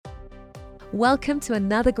Welcome to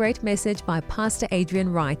another great message by Pastor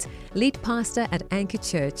Adrian Wright, lead pastor at Anchor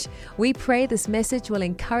Church. We pray this message will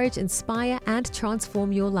encourage, inspire, and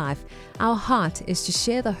transform your life. Our heart is to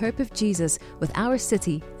share the hope of Jesus with our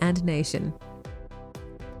city and nation.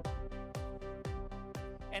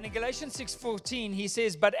 And in Galatians 6:14, he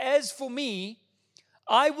says, "But as for me,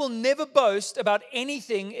 I will never boast about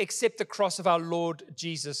anything except the cross of our Lord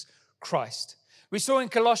Jesus Christ." We saw in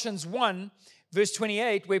Colossians 1, verse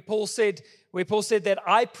 28, where Paul said that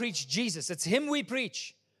I preach Jesus. It's him we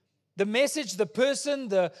preach. The message, the person,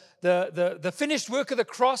 the finished work of the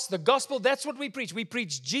cross, the gospel, that's what we preach. We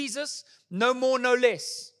preach Jesus, no more, no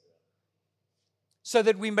less, so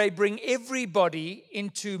that we may bring everybody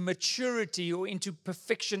into maturity or into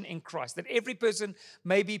perfection in Christ, that every person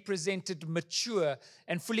may be presented mature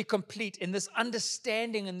and fully complete in this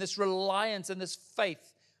understanding and this reliance and this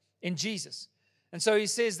faith in Jesus. And so he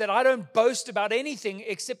says that I don't boast about anything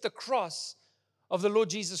except the cross of the Lord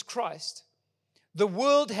Jesus Christ. The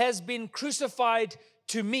world has been crucified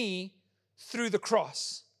to me through the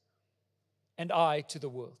cross, and I to the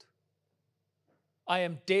world. I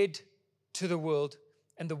am dead to the world,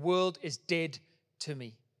 and the world is dead to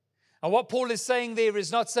me. And what Paul is saying there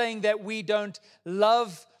is not saying that we don't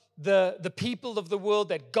love the people of the world,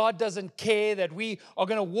 that God doesn't care, that we are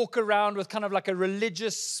going to walk around with kind of like a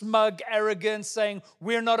religious, smug arrogance, saying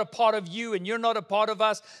we're not a part of you and you're not a part of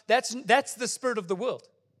us. That's the spirit of the world.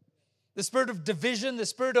 The spirit of division, the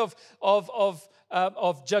spirit of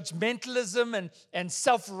judgmentalism and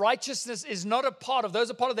self-righteousness is not a part of,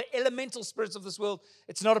 those are part of the elemental spirits of this world.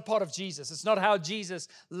 It's not a part of Jesus. It's not how Jesus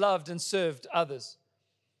loved and served others.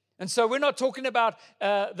 And so we're not talking about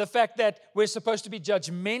the fact that we're supposed to be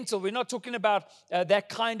judgmental. We're not talking about that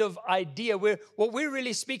kind of idea. What we're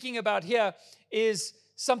really speaking about here is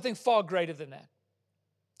something far greater than that.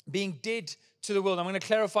 Being dead to the world. I'm going to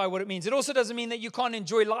clarify what it means. It also doesn't mean that you can't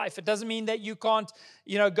enjoy life. It doesn't mean that you can't,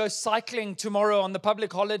 go cycling tomorrow on the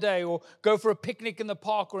public holiday or go for a picnic in the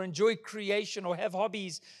park or enjoy creation or have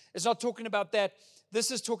hobbies. It's not talking about that.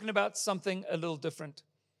 This is talking about something a little different.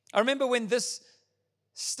 I remember when this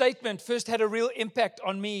statement first had a real impact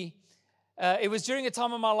on me. It was during a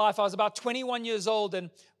time of my life. I was about 21 years old, and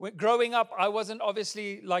growing up, I wasn't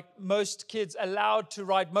obviously, like most kids, allowed to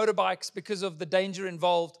ride motorbikes because of the danger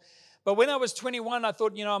involved. But when I was 21, I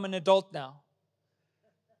thought, I'm an adult now.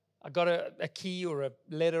 I got a key or a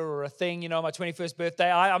letter or a thing, my 21st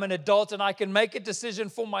birthday. I'm an adult, and I can make a decision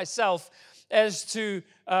for myself as to,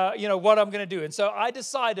 what I'm going to do. And so I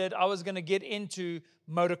decided I was going to get into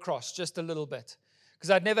motocross just a little bit, because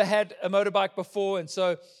I'd never had a motorbike before. And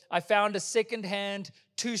so I found a second-hand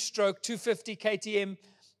two-stroke 250 KTM.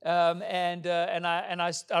 And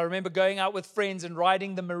I remember going out with friends and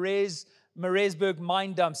riding the Maresburg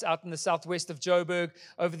mine dumps out in the southwest of Joburg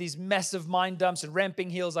over these massive mine dumps and ramping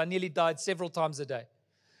hills. I nearly died several times a day.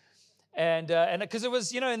 And because it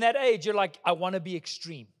was, in that age, you're like, I want to be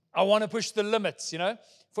extreme. I want to push the limits,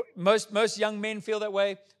 For most young men feel that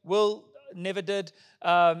way. Will never did,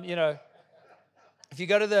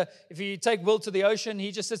 If you take Will to the ocean,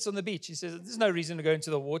 he just sits on the beach. He says, there's no reason to go into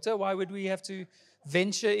the water. Why would we have to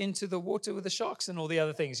venture into the water with the sharks and all the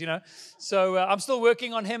other things, So I'm still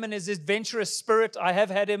working on him and his adventurous spirit. I have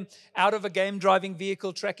had him out of a game driving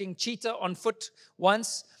vehicle, tracking cheetah on foot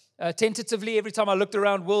once. Tentatively, every time I looked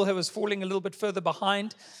around, Will was falling a little bit further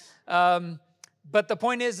behind. But the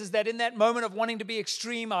point is that in that moment of wanting to be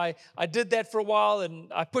extreme, I did that for a while,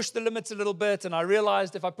 and I pushed the limits a little bit, and I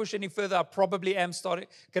realized if I push any further, I probably am going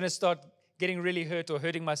to start getting really hurt or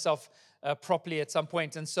hurting myself properly at some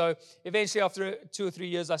point. And so eventually, after 2 or 3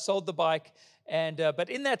 years, I sold the bike. But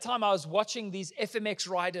in that time, I was watching these FMX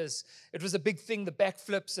riders. It was a big thing, the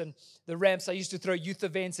backflips and the ramps. I used to throw youth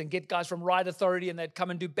events and get guys from Ride Authority, and they'd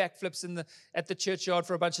come and do backflips at the churchyard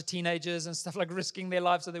for a bunch of teenagers and stuff, like risking their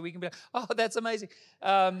lives so that we can be like, oh, that's amazing.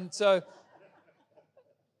 But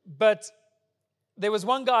there was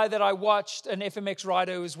one guy that I watched, an FMX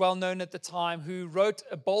rider who was well known at the time, who wrote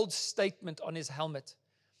a bold statement on his helmet.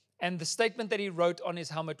 And the statement that he wrote on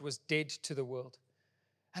his helmet was "dead to the world."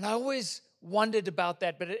 And I always wondered about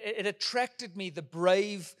that, but it attracted me, the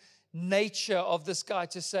brave nature of this guy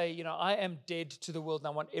to say, I am dead to the world, and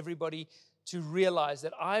I want everybody to realize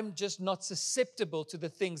that I'm just not susceptible to the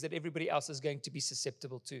things that everybody else is going to be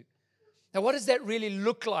susceptible to. Now, what does that really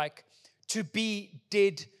look like, to be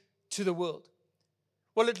dead to the world?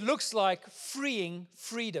 Well, it looks like freeing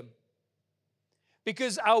freedom.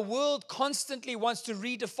 Because our world constantly wants to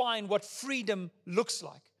redefine what freedom looks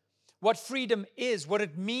like, what freedom is, what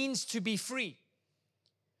it means to be free.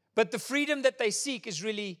 But the freedom that they seek is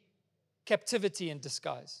really captivity in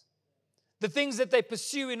disguise. the things that they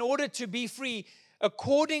pursue in order to be free,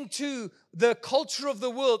 according to the culture of the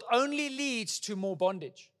world, only leads to more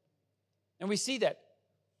bondage. And we see that.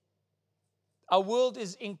 Our world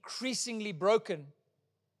is increasingly broken,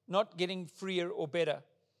 not getting freer or better.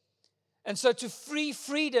 And so to free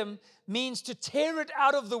freedom means to tear it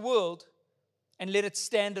out of the world and let it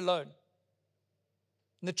stand alone.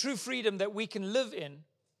 And the true freedom that we can live in,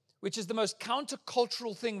 which is the most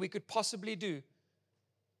countercultural thing we could possibly do,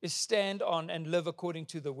 is stand on and live according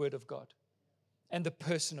to the Word of God and the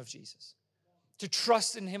person of Jesus. To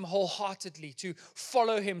trust in Him wholeheartedly, to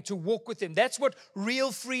follow Him, to walk with Him. That's what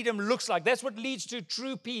real freedom looks like. That's what leads to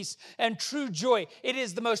true peace and true joy. It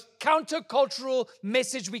is the most countercultural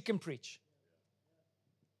message we can preach.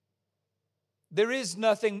 There is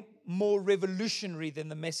nothing more revolutionary than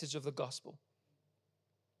the message of the gospel.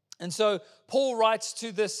 And so Paul writes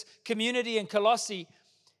to this community in Colossae,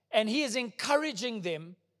 and he is encouraging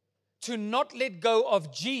them to not let go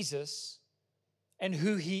of Jesus and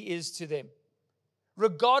who He is to them.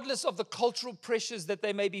 Regardless of the cultural pressures that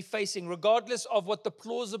they may be facing, regardless of what the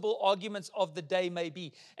plausible arguments of the day may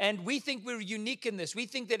be. And we think we're unique in this. We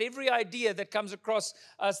think that every idea that comes across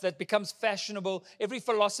us that becomes fashionable, every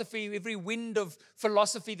philosophy, every wind of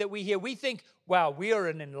philosophy that we hear, we think, wow, we are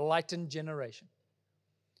an enlightened generation.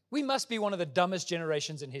 We must be one of the dumbest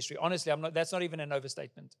generations in history. Honestly, that's not even an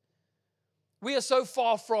overstatement. We are so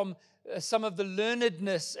far from some of the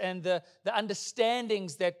learnedness and the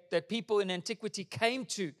understandings that people in antiquity came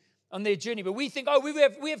to on their journey. But we think, oh,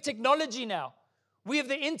 we have technology now. We have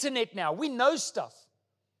the internet now. We know stuff.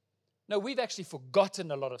 No, we've actually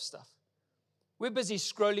forgotten a lot of stuff. We're busy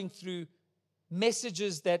scrolling through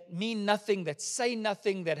messages that mean nothing, that say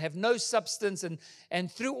nothing, that have no substance.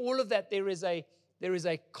 And through all of that, there is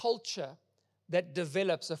a culture that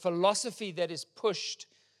develops, a philosophy that is pushed,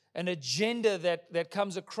 an agenda that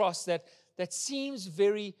comes across that seems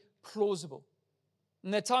very plausible.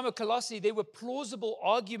 In the time of Colossae, there were plausible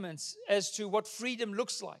arguments as to what freedom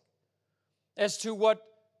looks like, as to what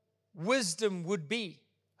wisdom would be,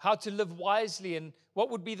 how to live wisely, and what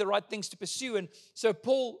would be the right things to pursue. And so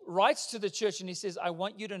Paul writes to the church and he says, I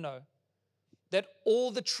want you to know that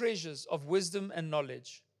all the treasures of wisdom and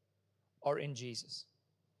knowledge are in Jesus.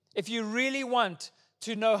 If you really want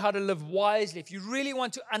to know how to live wisely, if you really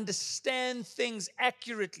want to understand things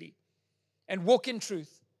accurately and walk in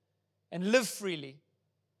truth and live freely,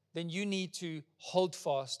 then you need to hold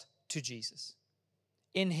fast to Jesus.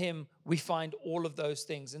 In Him, we find all of those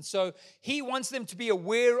things. And so he wants them to be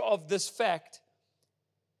aware of this fact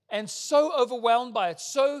and so overwhelmed by it,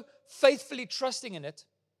 so faithfully trusting in it,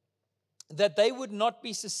 that they would not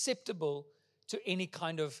be susceptible to any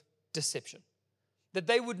kind of deception, that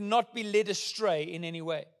they would not be led astray in any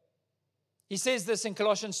way. He says this in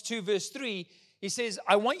Colossians 2 verse 3. He says,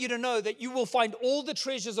 I want you to know that you will find all the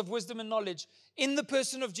treasures of wisdom and knowledge in the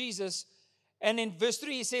person of Jesus. And in verse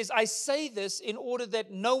 3 he says, I say this in order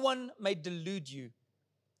that no one may delude you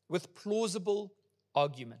with plausible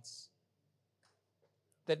arguments.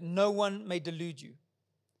 That no one may delude you.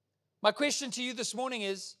 My question to you this morning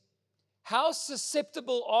is, how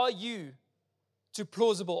susceptible are you to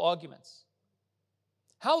plausible arguments?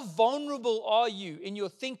 How vulnerable are you in your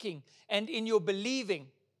thinking and in your believing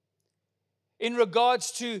in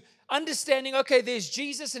regards to understanding, okay, there's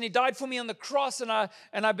Jesus and He died for me on the cross, and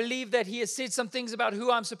I believe that He has said some things about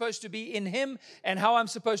who I'm supposed to be in Him and how I'm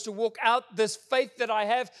supposed to walk out this faith that I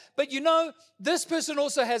have. But you know, this person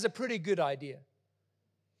also has a pretty good idea.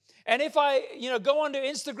 And if I, go onto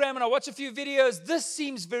Instagram and I watch a few videos, this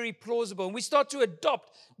seems very plausible. And we start to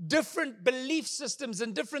adopt different belief systems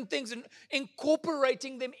and different things and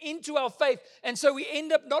incorporating them into our faith. And so we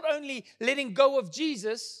end up not only letting go of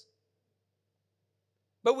Jesus,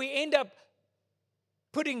 but we end up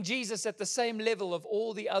putting Jesus at the same level of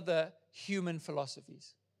all the other human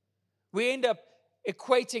philosophies. We end up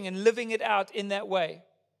equating and living it out in that way.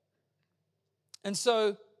 And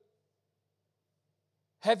so,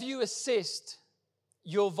 have you assessed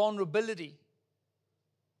your vulnerability?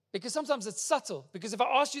 Because sometimes it's subtle. Because if I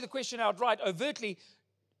ask you the question outright, overtly,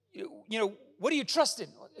 what do you trust in?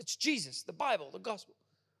 It's Jesus, the Bible, the gospel.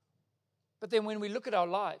 But then when we look at our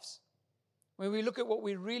lives, when we look at what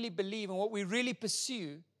we really believe and what we really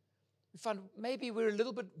pursue, we find maybe we're a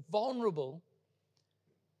little bit vulnerable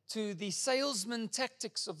to the salesman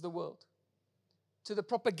tactics of the world, to the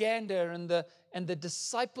propaganda and the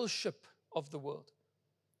discipleship of the world.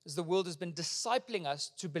 As the world has been discipling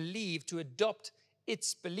us to believe, to adopt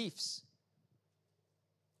its beliefs.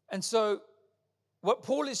 And so what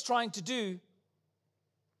Paul is trying to do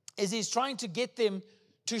is he's trying to get them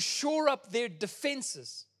to shore up their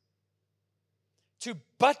defenses, to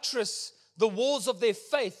buttress the walls of their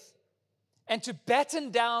faith and to batten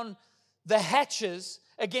down the hatches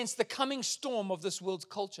against the coming storm of this world's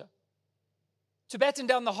culture. To batten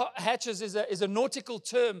down the hatches is a nautical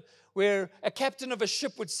term where a captain of a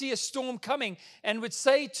ship would see a storm coming and would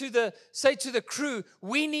say to the crew,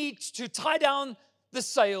 we need to tie down the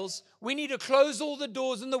sails, we need to close all the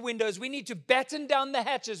doors and the windows, we need to batten down the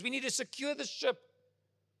hatches, we need to secure the ship,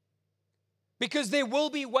 because there will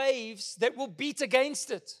be waves that will beat against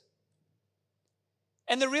it.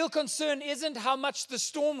 And the real concern isn't how much the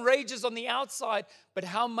storm rages on the outside, but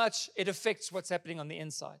how much it affects what's happening on the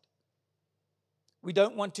inside. We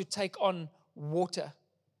don't want to take on water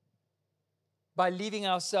by leaving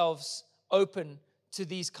ourselves open to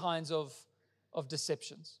these kinds of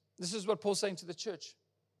deceptions. This is what Paul's saying to the church.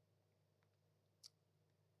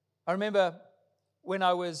 I remember when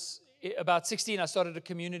I was about 16, I started a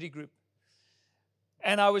community group.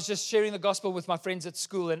 And I was just sharing the gospel with my friends at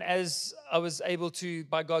school. And as I was able to,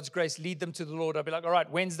 by God's grace, lead them to the Lord, I'd be like, all right,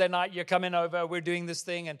 Wednesday night, you're coming over, we're doing this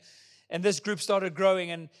thing. And this group started growing.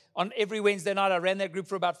 And on every Wednesday night, I ran that group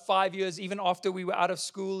for about 5 years, even after we were out of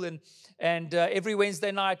school. And every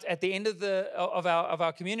Wednesday night, at the end of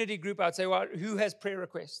our community group, I'd say, well, who has prayer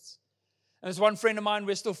requests? And there's one friend of mine,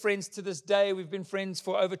 we're still friends to this day. We've been friends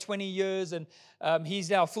for over 20 years. And he's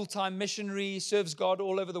now a full-time missionary, serves God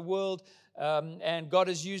all over the world. And God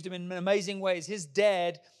has used him in amazing ways. His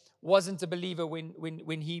dad wasn't a believer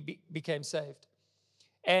when he became saved.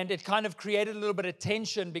 And it kind of created a little bit of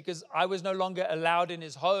tension because I was no longer allowed in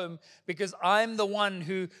his home because I'm the one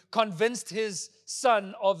who convinced his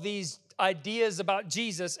son of these ideas about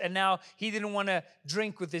Jesus, and now he didn't want to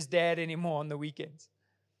drink with his dad anymore on the weekends.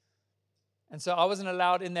 And so I wasn't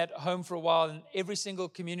allowed in that home for a while, and every single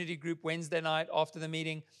community group Wednesday night after the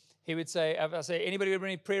meeting, he would say, I say, anybody have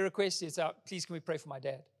any prayer requests? He'd say, please can we pray for my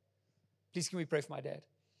dad? Please can we pray for my dad?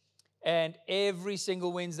 And every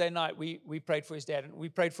single Wednesday night, we prayed for his dad, and we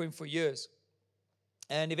prayed for him for years.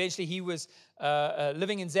 And eventually he was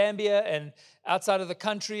living in Zambia and outside of the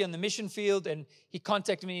country on the mission field, and he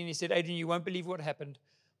contacted me and he said, Adrian, you won't believe what happened.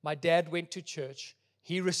 My dad went to church,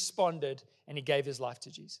 he responded, and he gave his life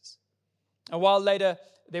to Jesus. A while later,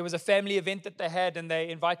 there was a family event that they had, and they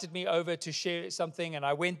invited me over to share something, and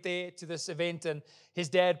I went there to this event, and his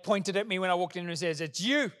dad pointed at me when I walked in and says, it's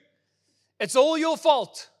you. It's all your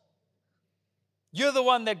fault. You're the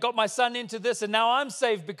one that got my son into this, and now I'm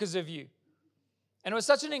saved because of you. And it was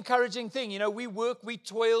such an encouraging thing. You know, we work, we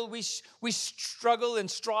toil, we struggle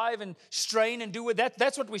and strive and strain and do with that.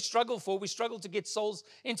 That's what we struggle for. We struggle to get souls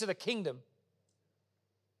into the kingdom.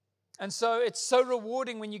 And so it's so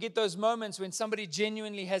rewarding when you get those moments when somebody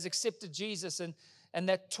genuinely has accepted Jesus and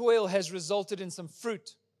that toil has resulted in some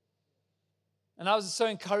fruit. And I was so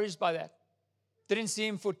encouraged by that. Didn't see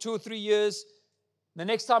him for 2 or 3 years. The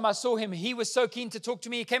next time I saw him, he was so keen to talk to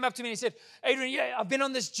me. He came up to me and he said, Adrian, yeah, I've been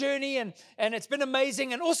on this journey and it's been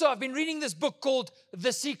amazing. And also I've been reading this book called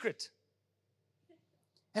The Secret.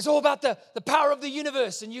 It's all about the power of the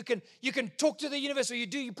universe. And you can talk to the universe, or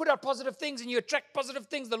you put out positive things and you attract positive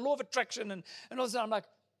things, the law of attraction. And all of that. I'm like,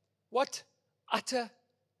 what utter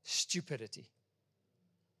stupidity.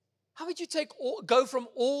 How would you go from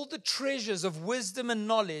all the treasures of wisdom and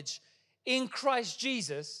knowledge in Christ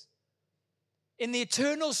Jesus, in the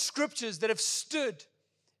eternal scriptures that have stood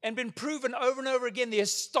and been proven over and over again, the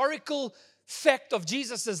historical fact of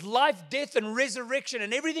Jesus' life, death, and resurrection,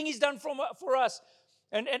 and everything he's done for us.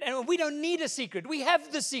 And we don't need a secret. We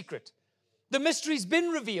have the secret. The mystery's been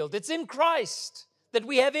revealed. It's in Christ that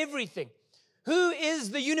we have everything. Who is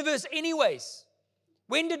the universe anyways?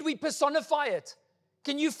 When did we personify it?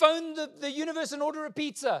 Can you phone the universe and order a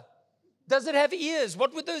pizza? Does it have ears?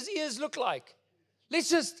 What would those ears look like? Let's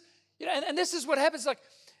just... You know, and this is what happens. Like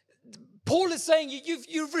Paul is saying,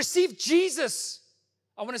 you've received Jesus.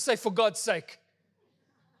 I want to say, for God's sake,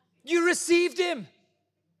 you received him.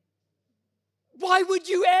 Why would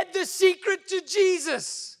you add the secret to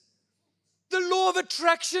Jesus? The law of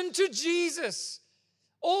attraction to Jesus.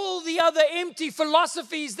 All the other empty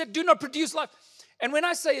philosophies that do not produce life. And when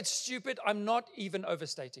I say it's stupid, I'm not even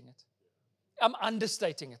overstating it. I'm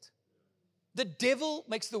understating it. The devil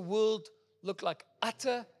makes the world look like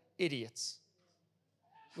utter idiots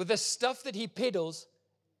with the stuff that he peddles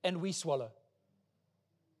and we swallow.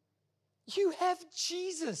 You have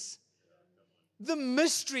Jesus. The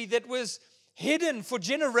mystery that was hidden for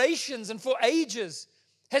generations and for ages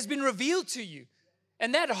has been revealed to you.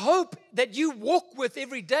 And that hope that you walk with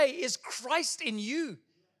every day is Christ in you.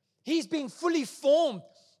 He's being fully formed.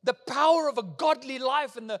 the power of a godly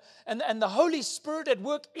life and the Holy Spirit at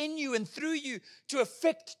work in you and through you to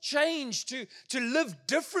affect change, to live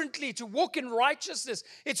differently, to walk in righteousness.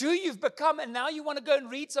 It's who you've become, and now you want to go and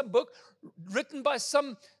read some book written by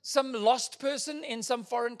some lost person in some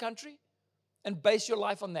foreign country and base your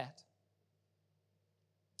life on that.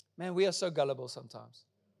 Man, we are so gullible sometimes.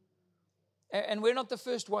 And we're not the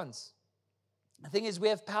first ones. The thing is, we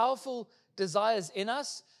have powerful desires in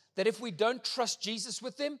us that if we don't trust Jesus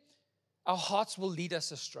with them, our hearts will lead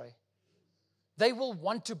us astray. They will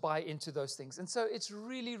want to buy into those things. And so it's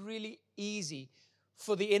really, really easy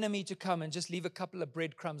for the enemy to come and just leave a couple of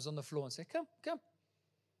breadcrumbs on the floor and say, come.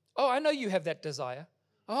 Oh, I know you have that desire.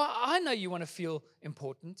 Oh, I know you want to feel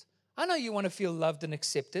important. I know you want to feel loved and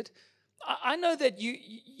accepted. I know that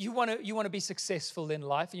you want to be successful in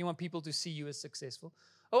life and you want people to see you as successful.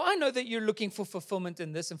 Oh, I know that you're looking for fulfillment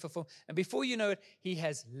in this and fulfillment. And before you know it, he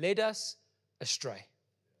has led us astray.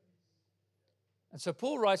 And so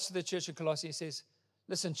Paul writes to the church in Colossae, he says,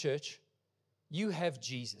 listen, church, you have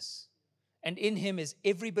Jesus. And in him is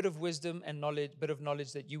every bit of wisdom and knowledge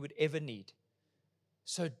that you would ever need.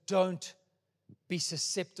 So don't be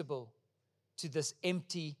susceptible to this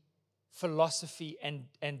empty philosophy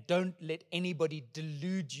and don't let anybody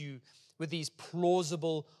delude you with these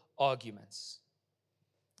plausible arguments.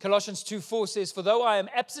 Colossians 2:4 says, for though I am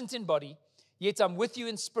absent in body, yet I'm with you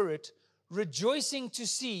in spirit, rejoicing to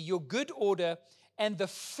see your good order and the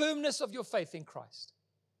firmness of your faith in Christ.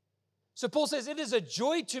 So Paul says, it is a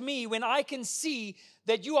joy to me when I can see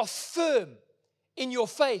that you are firm in your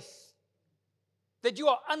faith, that you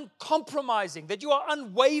are uncompromising, that you are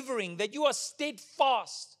unwavering, that you are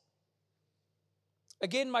steadfast.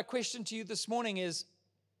 Again, my question to you this morning is,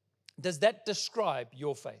 does that describe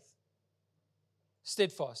your faith?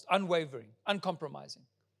 Steadfast, unwavering, uncompromising.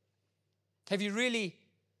 Have you really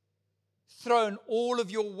thrown all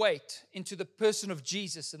of your weight into the person of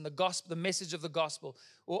Jesus and the gospel, the message of the gospel?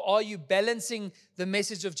 Or are you balancing the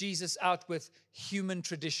message of Jesus out with human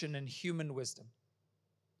tradition and human wisdom?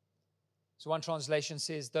 So one translation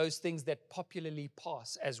says, those things that popularly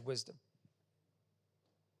pass as wisdom.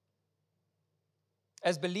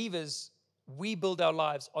 As believers, we build our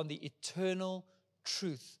lives on the eternal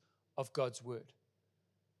truth of God's word.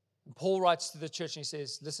 And Paul writes to the church and he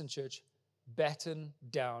says, listen, church, batten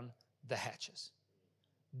down the hatches.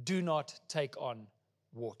 Do not take on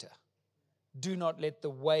water. Do not let the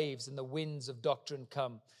waves and the winds of doctrine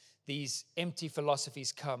come, these empty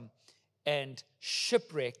philosophies come and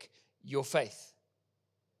shipwreck your faith.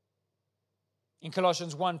 In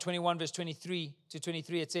Colossians 1:21, verse 23 to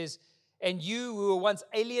 23, it says, and you who were once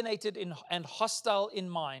alienated and hostile in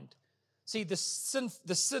mind. See, the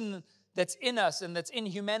sin that's in us and that's in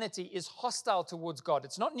humanity is hostile towards God.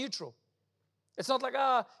 It's not neutral. It's not like,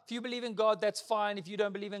 if you believe in God, that's fine. If you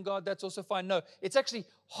don't believe in God, that's also fine. No, it's actually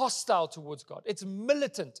hostile towards God. It's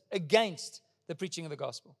militant against the preaching of the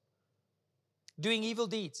gospel. Doing evil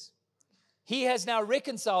deeds. He has now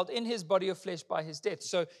reconciled in his body of flesh by his death.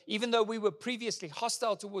 So even though we were previously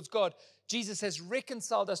hostile towards God, Jesus has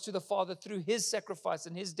reconciled us to the Father through his sacrifice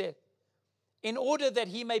and his death, in order that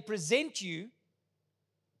he may present you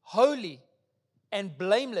holy and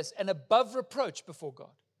blameless and above reproach before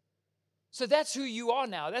God. So that's who you are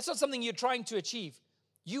now. That's not something you're trying to achieve.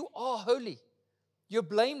 You are holy. You're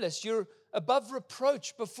blameless. You're above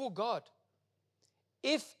reproach before God.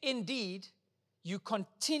 If indeed you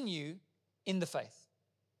continue in the faith.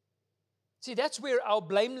 See, that's where our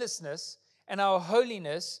blamelessness and our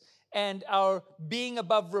holiness and our being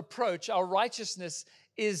above reproach, our righteousness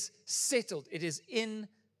is settled. It is in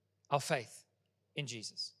our faith in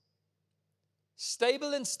Jesus.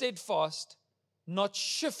 Stable and steadfast, not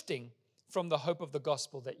shifting from the hope of the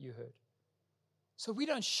gospel that you heard. So we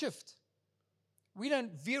don't shift. We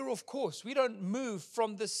don't veer off course. We don't move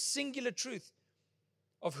from the singular truth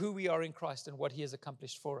of who we are in Christ and what he has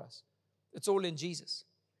accomplished for us. It's all in Jesus.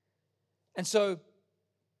 And so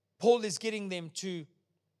Paul is getting them to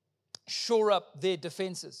shore up their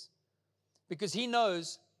defenses because he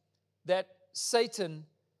knows that Satan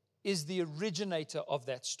is the originator of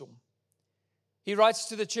that storm. He writes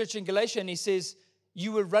to the church in Galatia and he says,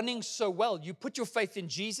 you were running so well. You put your faith in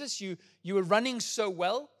Jesus. You were running so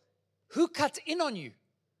well. Who cut in on you?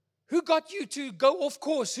 Who got you to go off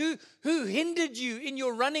course? Who hindered you in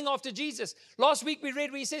your running after Jesus? Last week we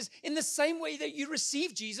read where he says, in the same way that you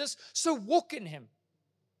received Jesus, so walk in him.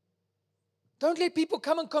 Don't let people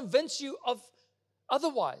come and convince you of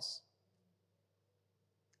otherwise.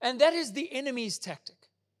 And that is the enemy's tactic,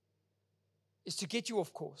 is to get you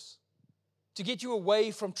off course, to get you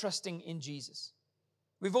away from trusting in Jesus.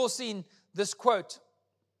 We've all seen this quote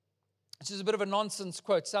which is a bit of a nonsense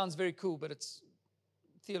quote. Sounds very cool, but it's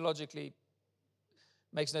theologically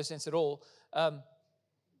makes no sense at all.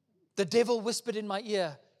 The devil whispered in my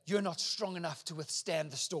ear, "You're not strong enough to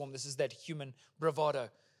withstand the storm." This is that human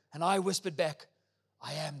bravado. And I whispered back,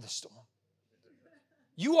 "I am the storm."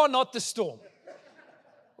 You are not the storm.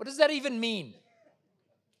 What does that even mean?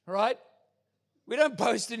 Right? We don't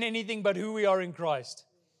boast in anything but who we are in Christ.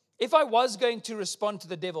 If I was going to respond to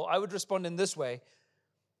the devil, I would respond in this way.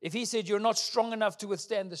 If he said, "You're not strong enough to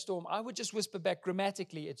withstand the storm," I would just whisper back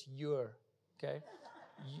grammatically, it's "you're," okay?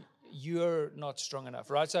 You're not strong enough,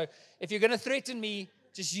 right? So if you're going to threaten me,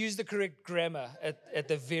 just use the correct grammar at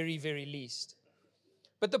the very, very least.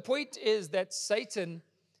 But the point is that Satan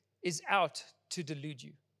is out to delude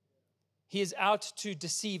you. He is out to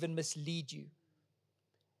deceive and mislead you.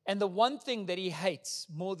 And the one thing that he hates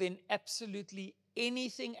more than absolutely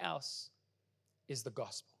anything else is the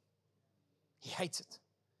gospel. He hates it.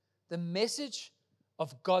 The message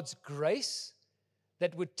of God's grace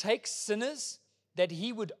that would take sinners that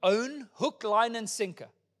he would own, hook, line, and sinker,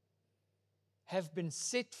 have been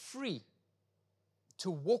set free to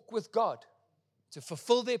walk with God, to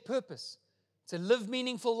fulfill their purpose, to live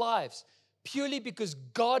meaningful lives, purely because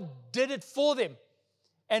God did it for them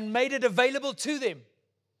and made it available to them,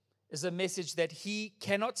 is a message that he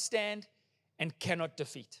cannot stand and cannot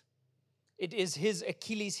defeat. It is his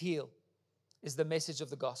Achilles heel, is the message of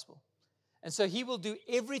the gospel. And so he will do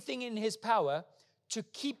everything in his power to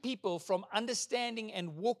keep people from understanding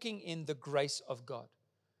and walking in the grace of God.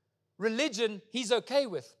 Religion, he's okay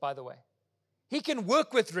with, by the way. He can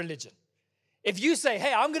work with religion. If you say,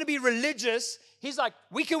 "Hey, I'm going to be religious," he's like,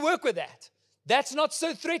 "We can work with that. That's not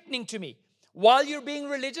so threatening to me. While you're being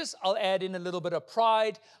religious, I'll add in a little bit of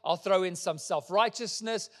pride. I'll throw in some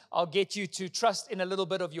self-righteousness. I'll get you to trust in a little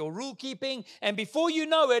bit of your rule keeping. And before you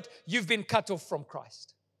know it, you've been cut off from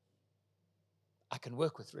Christ." I can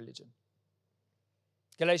work with religion.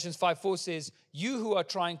 Galatians 5:4 says, "You who are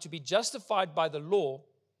trying to be justified by the law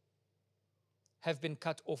have been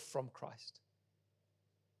cut off from Christ."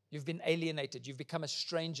 You've been alienated. You've become a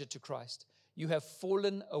stranger to Christ. You have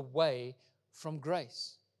fallen away from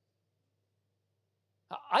grace.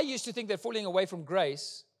 I used to think that falling away from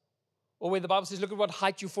grace, or when the Bible says, "Look at what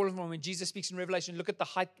height you've fallen from," when Jesus speaks in Revelation, "Look at the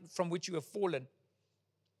height from which you have fallen."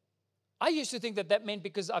 I used to think that that meant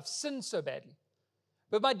because I've sinned so badly.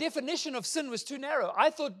 But my definition of sin was too narrow. I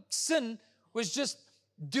thought sin was just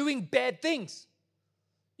doing bad things.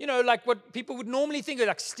 You know, like what people would normally think of,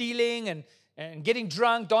 like stealing and getting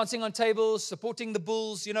drunk, dancing on tables, supporting the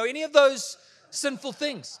bulls, any of those sinful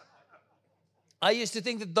things. I used to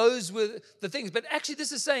think that those were the things. But actually,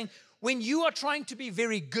 this is saying, when you are trying to be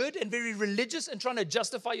very good and very religious and trying to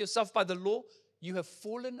justify yourself by the law, you have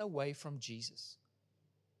fallen away from Jesus.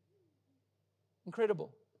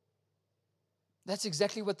 Incredible. That's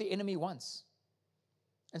exactly what the enemy wants.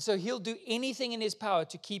 And so he'll do anything in his power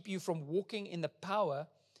to keep you from walking in the power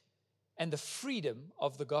and the freedom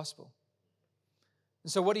of the gospel.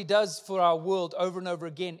 And so what he does for our world over and over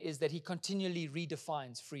again is that he continually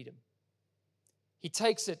redefines freedom. He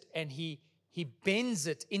takes it and he bends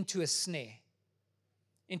it into a snare,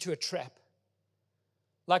 into a trap.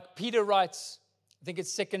 Like Peter writes, I think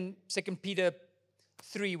it's 2 Peter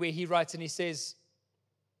 3, where he writes and he says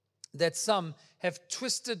that some have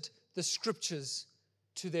twisted the scriptures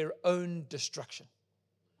to their own destruction.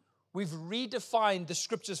 We've redefined the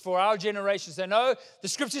scriptures for our generation. So no, the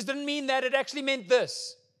scriptures didn't mean that, it actually meant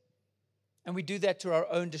this. And we do that to our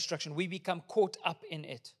own destruction. We become caught up in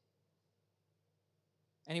it.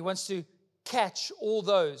 And he wants to catch all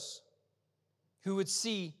those who would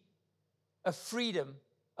see a freedom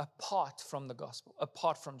apart from the gospel,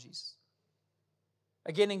 apart from Jesus.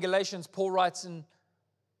 Again, in Galatians, Paul writes in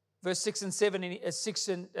verse 6 and 7, 6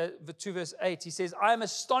 and 2 verse 8, he says, "I am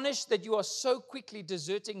astonished that you are so quickly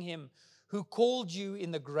deserting him who called you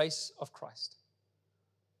in the grace of Christ."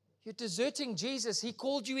 You're deserting Jesus. He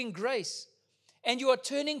called you in grace. And you are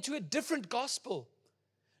turning to a different gospel.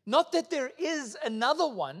 Not that there is another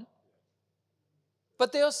one,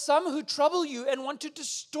 but there are some who trouble you and want to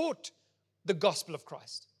distort the gospel of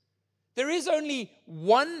Christ. There is only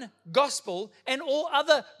one gospel, and all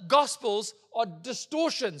other gospels are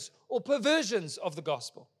distortions or perversions of the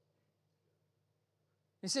gospel.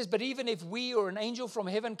 He says, but even if we or an angel from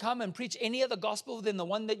heaven come and preach any other gospel than the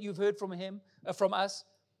one that you've heard from him, from us,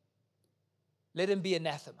 let him be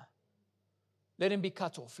anathema. Let him be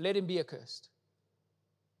cut off. Let him be accursed.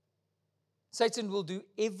 Satan will do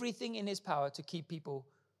everything in his power to keep people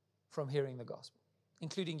from hearing the gospel,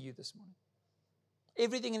 including you this morning.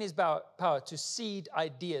 Everything in his power to seed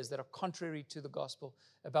ideas that are contrary to the gospel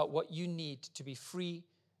about what you need to be free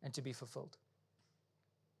and to be fulfilled.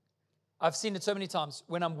 I've seen it so many times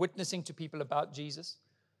when I'm witnessing to people about Jesus.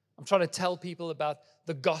 I'm trying to tell people about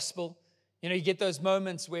the gospel. You know, you get those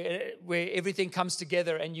moments where everything comes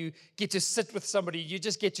together and you get to sit with somebody. You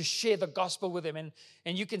just get to share the gospel with them.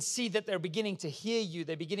 And you can see that they're beginning to hear you.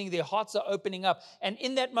 Their hearts are opening up. And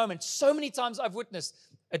in that moment, so many times I've witnessed,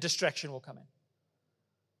 a distraction will come in.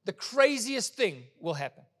 The craziest thing will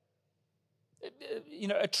happen. You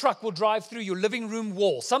know, a truck will drive through your living room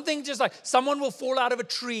wall. Something just like someone will fall out of a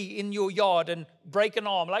tree in your yard and break an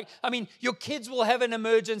arm. Your kids will have an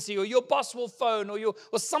emergency, or your boss will phone,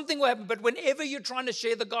 or something will happen. But whenever you're trying to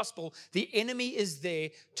share the gospel, the enemy is there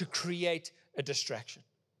to create a distraction.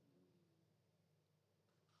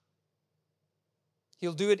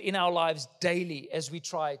 He'll do it in our lives daily as we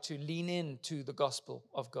try to lean into the gospel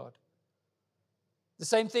of God. The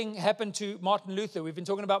same thing happened to Martin Luther. We've been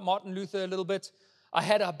talking about Martin Luther a little bit. I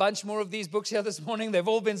had a bunch more of these books here this morning. They've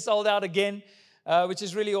all been sold out again, which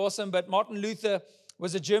is really awesome. But Martin Luther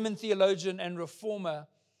was a German theologian and reformer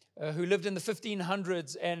who lived in the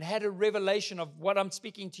 1500s and had a revelation of what I'm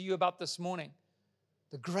speaking to you about this morning.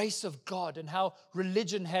 The grace of God and how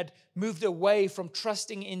religion had moved away from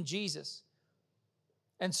trusting in Jesus.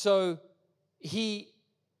 And so he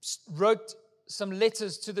wrote some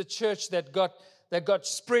letters to the church that got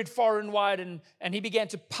spread far and wide, and he began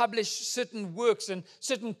to publish certain works and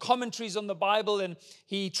certain commentaries on the Bible, and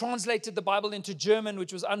he translated the Bible into German,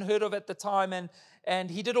 which was unheard of at the time,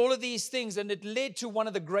 and he did all of these things, and it led to one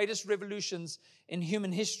of the greatest revolutions in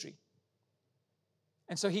human history.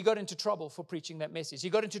 And so he got into trouble for preaching that message. He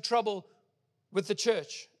got into trouble with the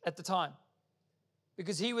church at the time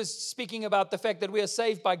because he was speaking about the fact that we are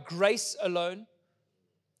saved by grace alone,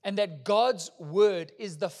 and that God's word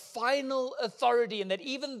is the final authority, and that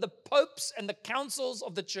even the popes and the councils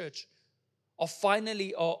of the church are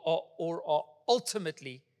finally or are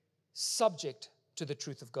ultimately subject to the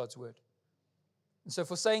truth of God's word. And so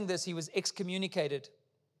for saying this, he was excommunicated,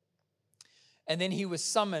 and then he was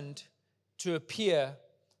summoned to appear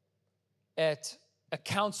at a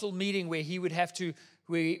council meeting where he would have to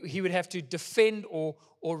defend or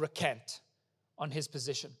recant on his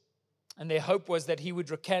position. And their hope was that he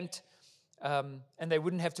would recant and they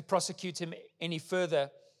wouldn't have to prosecute him any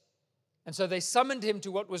further. And so they summoned him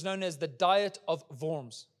to what was known as the Diet of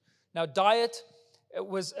Worms. Now, diet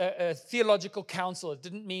was a theological council. It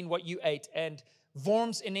didn't mean what you ate. And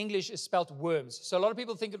worms in English is spelt worms. So a lot of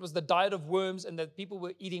people think it was the Diet of Worms and that people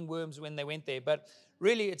were eating worms when they went there. But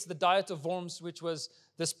really, it's the Diet of Worms, which was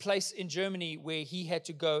this place in Germany where he had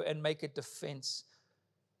to go and make a defense.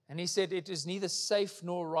 And he said, it is neither safe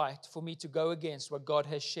nor right for me to go against what God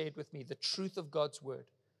has shared with me, the truth of God's word.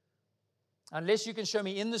 Unless you can show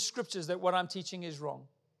me in the scriptures that what I'm teaching is wrong,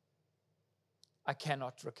 I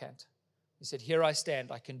cannot recant. He said, here I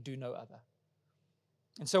stand, I can do no other.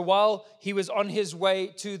 And so while he was on his way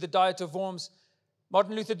to the Diet of Worms,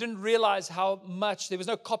 Martin Luther didn't realize how much, there was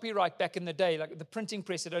no copyright back in the day. Like the printing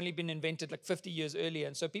press had only been invented like 50 years earlier.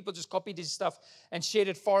 And so people just copied his stuff and shared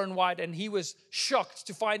it far and wide. And he was shocked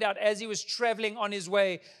to find out as he was traveling on his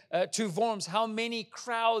way to Worms, how many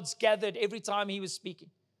crowds gathered every time he was speaking.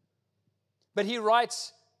 But he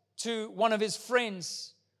writes to one of his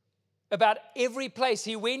friends about every place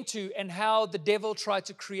he went to and how the devil tried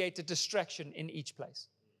to create a distraction in each place.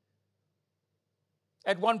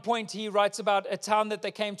 At one point, he writes about a town that they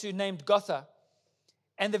came to named Gotha.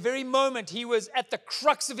 And the very moment he was at the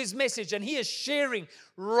crux of his message, and he is sharing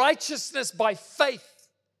righteousness by faith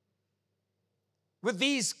with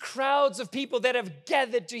these crowds of people that have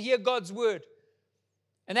gathered to hear God's word.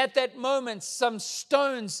 And at that moment, some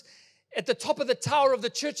stones at the top of the tower of the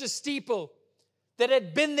church's steeple that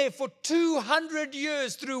had been there for 200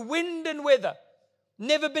 years through wind and weather,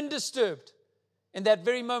 never been disturbed. In that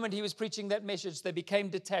very moment he was preaching that message, they became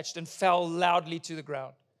detached and fell loudly to the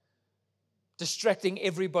ground, distracting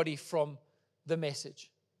everybody from the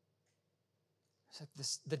message. So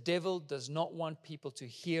the devil does not want people to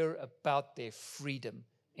hear about their freedom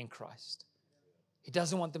in Christ. He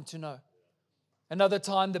doesn't want them to know. Another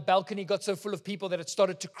time, the balcony got so full of people that it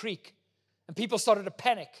started to creak, and people started to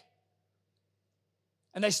panic.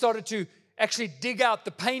 And they started to actually dig out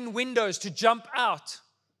the pane windows to jump out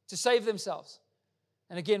to save themselves.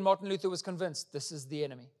 And again, Martin Luther was convinced this is the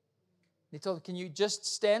enemy. He told them, can you just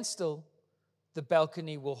stand still? The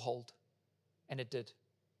balcony will hold. And it did.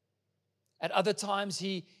 At other times,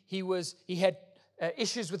 he had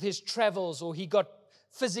issues with his travels, or he got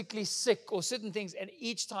physically sick, or certain things. And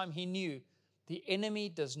each time he knew the enemy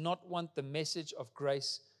does not want the message of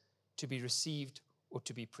grace to be received or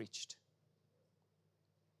to be preached.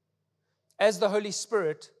 As the Holy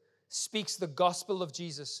Spirit speaks the gospel of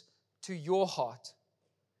Jesus to your heart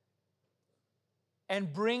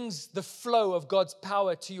and brings the flow of God's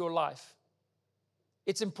power to your life,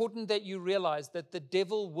 it's important that you realize that the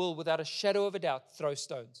devil will, without a shadow of a doubt, throw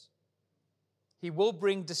stones. He will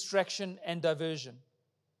bring distraction and diversion.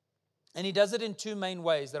 And he does it in two main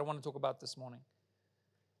ways that I want to talk about this morning.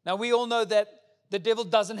 Now, we all know that the devil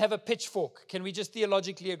doesn't have a pitchfork. Can we just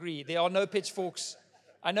theologically agree? There are no pitchforks.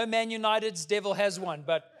 I know Man United's devil has one,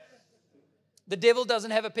 but the devil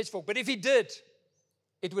doesn't have a pitchfork. But if he did,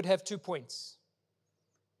 it would have 2 points.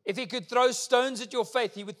 If he could throw stones at your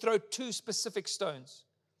faith, he would throw 2 specific stones.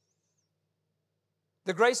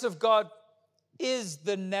 The grace of God is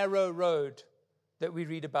the narrow road that we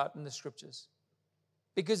read about in the scriptures.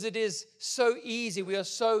 Because it is so easy. We are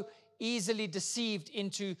so easily deceived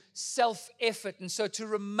into self-effort. And so to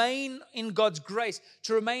remain in God's grace,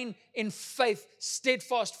 to remain in faith,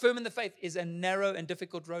 steadfast, firm in the faith, is a narrow and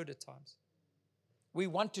difficult road at times. We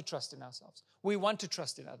want to trust in ourselves. We want to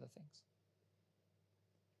trust in other things.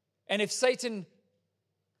 And if Satan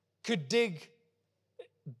could dig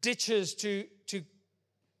ditches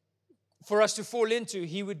for us to fall into,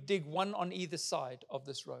 he would dig one on either side of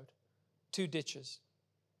this road. 2 ditches.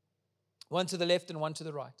 One to the left and one to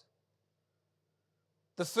the right.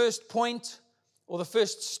 The first point, or the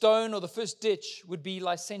first stone, or the first ditch would be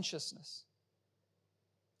licentiousness.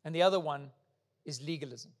 And the other one is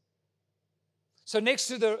legalism. So next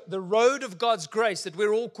to the road of God's grace that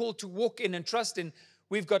we're all called to walk in and trust in,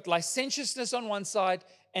 we've got licentiousness on one side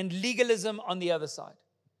and legalism on the other side.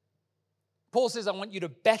 Paul says, I want you to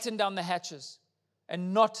batten down the hatches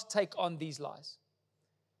and not take on these lies.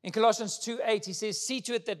 In Colossians 2:8, he says, see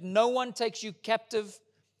to it that no one takes you captive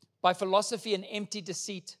by philosophy and empty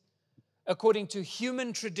deceit, according to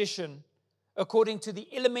human tradition, according to the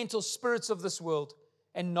elemental spirits of this world,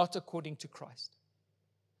 and not according to Christ.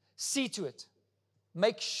 See to it.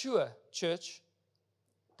 Make sure, church,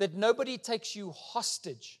 that nobody takes you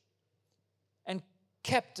hostage and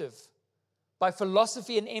captive by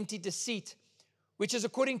philosophy and empty deceit, which is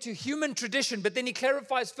according to human tradition. But then he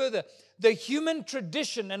clarifies further, the human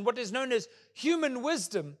tradition and what is known as human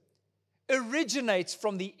wisdom originates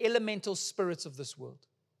from the elemental spirits of this world.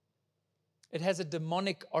 It has a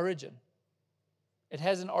demonic origin. It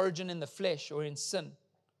has an origin in the flesh or in sin.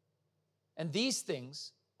 And these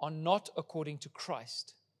things are not according to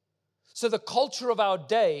Christ. So the culture of our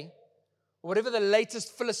day, whatever the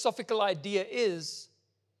latest philosophical idea is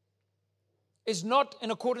not in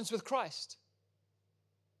accordance with Christ.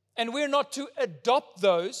 And we're not to adopt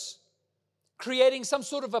those, creating some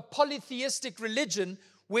sort of a polytheistic religion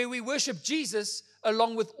where we worship Jesus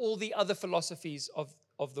along with all the other philosophies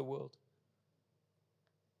of the world.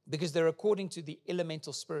 Because they're according to the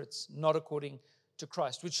elemental spirits, not according to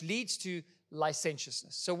Christ, which leads to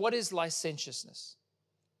licentiousness. So what is licentiousness?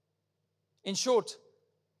 In short,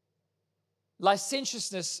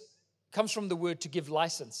 licentiousness comes from the word to give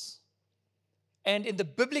license. And in the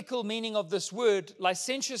biblical meaning of this word,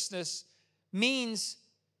 licentiousness means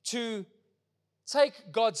to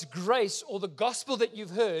take God's grace or the gospel that you've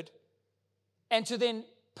heard and to then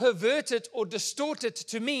pervert it or distort it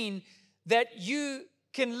to mean that you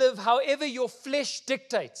can live however your flesh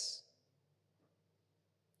dictates.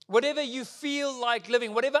 Whatever you feel like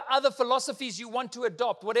living, whatever other philosophies you want to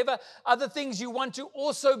adopt, whatever other things you want to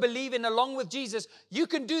also believe in along with Jesus, you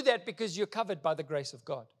can do that because you're covered by the grace of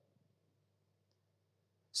God.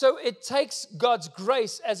 So it takes God's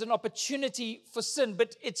grace as an opportunity for sin,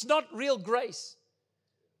 but it's not real grace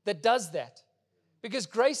that does that. Because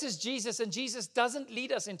grace is Jesus, and Jesus doesn't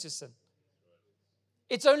lead us into sin.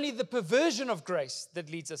 It's only the perversion of grace that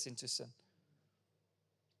leads us into sin.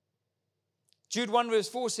 Jude 1 verse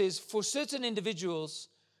 4 says, for certain individuals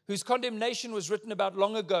whose condemnation was written about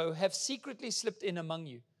long ago have secretly slipped in among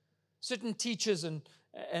you. Certain teachers and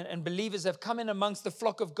believers have come in amongst the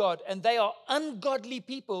flock of God, and they are ungodly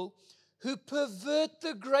people who pervert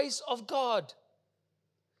the grace of God.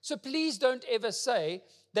 So please don't ever say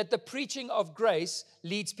that the preaching of grace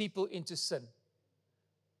leads people into sin.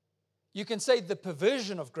 You can say the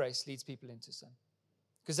perversion of grace leads people into sin,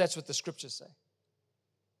 because that's what the scriptures say.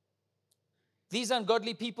 These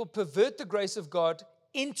ungodly people pervert the grace of God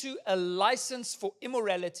into a license for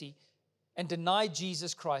immorality and deny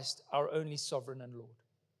Jesus Christ, our only sovereign and Lord.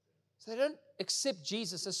 So they don't accept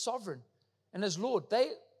Jesus as sovereign and as Lord. They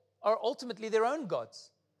are ultimately their own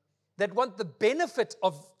gods that want the benefit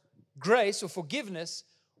of grace or forgiveness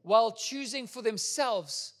while choosing for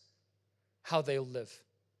themselves how they'll live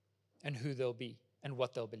and who they'll be and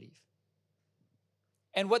what they'll believe.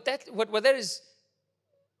 And what that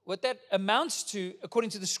amounts to, according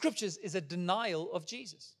to the scriptures, is a denial of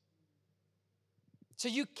Jesus. So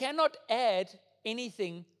you cannot add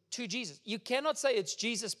anything to Jesus. You cannot say it's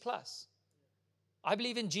Jesus plus. I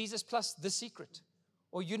believe in Jesus plus The Secret,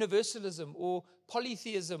 or universalism, or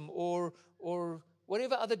polytheism, or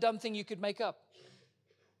whatever other dumb thing you could make up.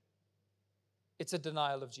 It's a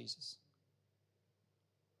denial of Jesus.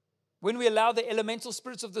 When we allow the elemental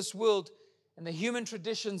spirits of this world and the human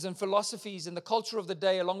traditions and philosophies and the culture of the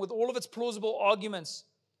day, along with all of its plausible arguments,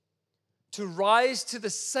 to rise to the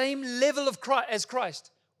same level of Christ as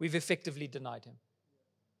Christ, we've effectively denied him.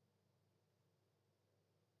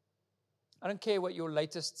 I don't care what your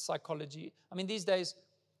latest psychology. I mean, these days,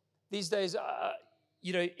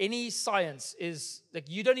 any science is like,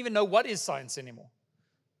 you don't even know what is science anymore.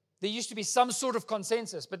 There used to be some sort of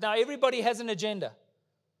consensus, but now everybody has an agenda.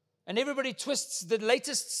 And everybody twists. The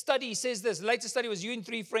latest study says this. The latest study was you and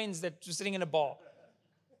 3 friends that were sitting in a bar.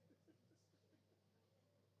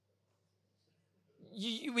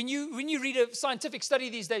 When you read a scientific study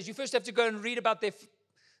these days, you first have to go and read about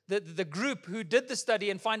the group who did the study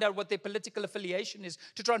and find out what their political affiliation is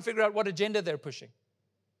to try and figure out what agenda they're pushing.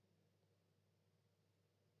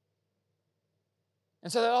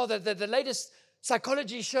 And so, the latest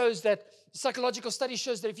psychological study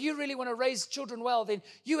shows that if you really want to raise children well, then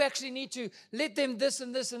you actually need to let them this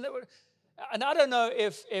and this and that. And I don't know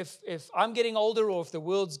if I'm getting older or if the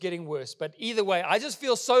world's getting worse, but either way, I just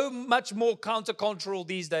feel so much more countercultural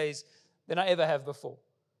these days than I ever have before.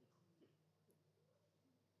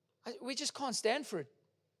 We just can't stand for it.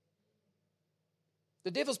 The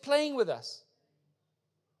devil's playing with us.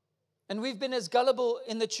 And we've been as gullible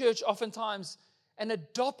in the church oftentimes and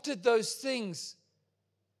adopted those things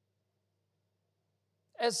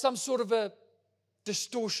as some sort of a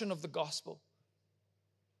distortion of the gospel.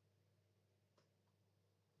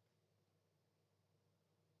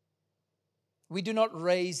 We do not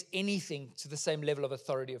raise anything to the same level of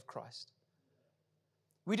authority of Christ.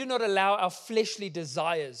 We do not allow our fleshly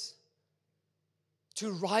desires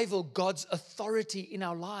to rival God's authority in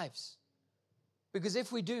our lives. Because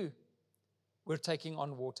if we do, we're taking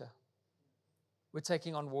on water. We're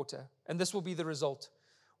taking on water. And this will be the result.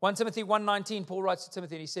 1 Timothy 1:19, Paul writes to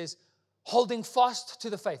Timothy and he says, holding fast to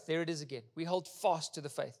the faith. There it is again. We hold fast to the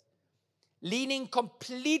faith. Leaning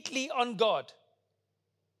completely on God.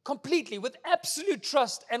 Completely, with absolute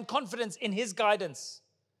trust and confidence in his guidance.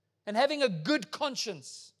 And having a good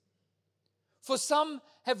conscience. For some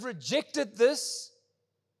have rejected this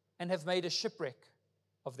and have made a shipwreck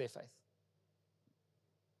of their faith.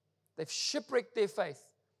 They've shipwrecked their faith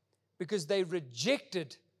because they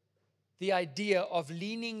rejected the idea of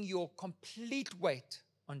leaning your complete weight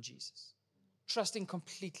on Jesus, trusting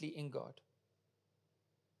completely in God.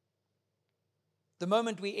 The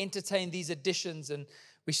moment we entertain these additions and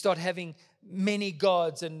we start having many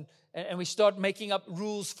gods and we start making up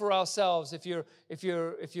rules for ourselves. If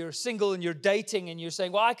you're single and you're dating and you're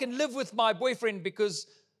saying, well, I can live with my boyfriend because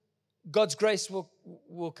God's grace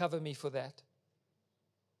will cover me for that.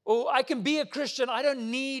 Or I can be a Christian. I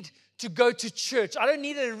don't need to go to church. I don't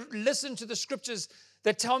need to listen to the scriptures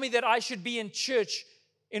that tell me that I should be in church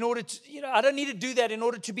in order to, I don't need to do that in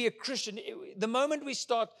order to be a Christian. The moment we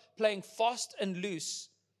start playing fast and loose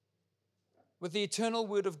with the eternal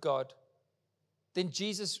word of God, then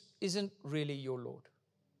Jesus isn't really your Lord.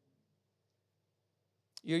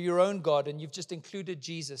 You're your own God, and you've just included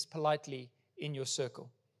Jesus politely in your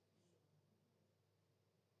circle.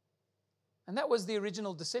 And that was the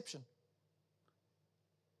original deception.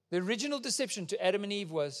 The original deception to Adam and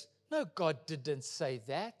Eve was, no, God didn't say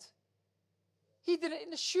that. He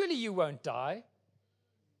didn't. Surely you won't die.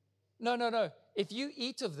 No. If you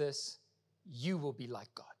eat of this, you will be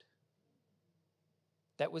like God.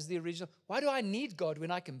 That was the original. Why do I need God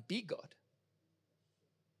when I can be God?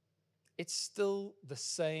 It's still the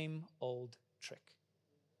same old trick.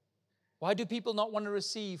 Why do people not want to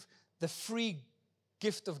receive the free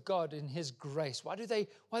gift of God in His grace? Why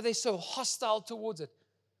are they so hostile towards it?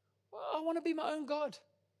 Well, I want to be my own God.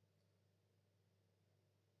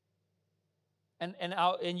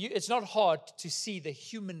 It's not hard to see the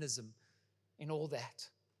humanism in all that.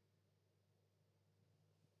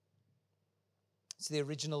 It's the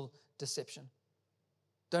original deception.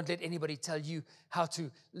 Don't let anybody tell you how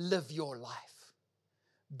to live your life.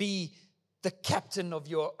 Be the captain of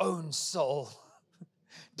your own soul.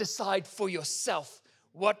 Decide for yourself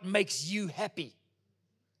what makes you happy.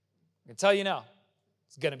 I can tell you now,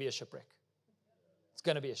 it's going to be a shipwreck. It's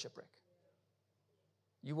going to be a shipwreck.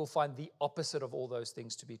 You will find the opposite of all those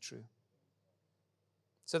things to be true.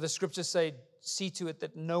 So the scriptures say, see to it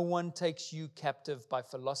that no one takes you captive by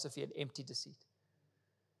philosophy and empty deceit.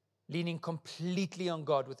 leaning completely on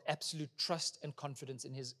God with absolute trust and confidence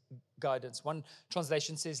in His guidance. One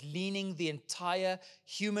translation says, leaning the entire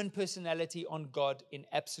human personality on God in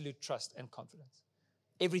absolute trust and confidence.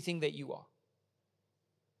 Everything that you are.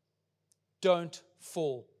 Don't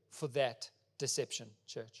fall for that deception,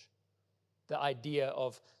 church. The idea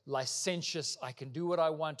of licentious, I can do what I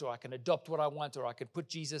want, or I can adopt what I want, or I can put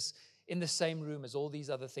Jesus in the same room as all these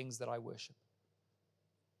other things that I worship.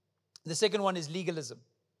 The second one is legalism.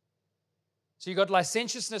 So you've got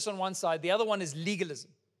licentiousness on one side. The other one is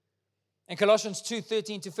legalism. In Colossians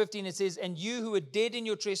 2:13-15, it says, and you who are dead in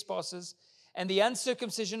your trespasses and the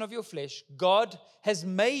uncircumcision of your flesh, God has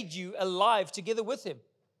made you alive together with Him,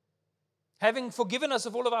 having forgiven us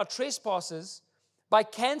of all of our trespasses by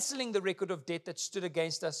canceling the record of debt that stood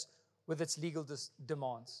against us with its legal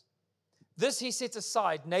demands. This He set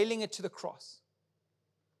aside, nailing it to the cross.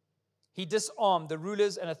 He disarmed the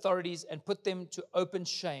rulers and authorities and put them to open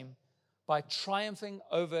shame by triumphing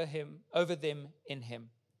over them in Him.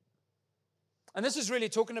 And this is really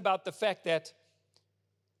talking about the fact that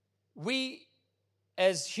we,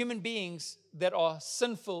 as human beings that are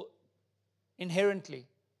sinful inherently,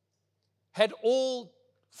 had all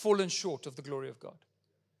fallen short of the glory of God.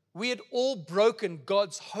 We had all broken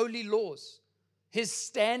God's holy laws, His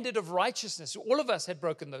standard of righteousness. All of us had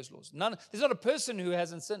broken those laws. There's not a person who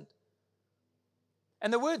hasn't sinned.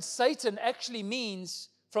 And the word Satan actually means,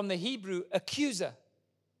 from the Hebrew, accuser.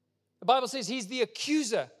 The Bible says he's the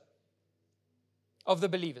accuser of the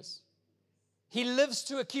believers. He lives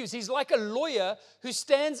to accuse. He's like a lawyer who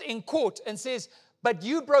stands in court and says, but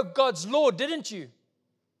you broke God's law, didn't you?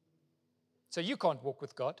 So you can't walk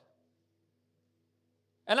with God.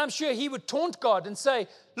 And I'm sure he would taunt God and say,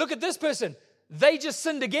 look at this person. They just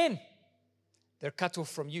sinned again. They're cut off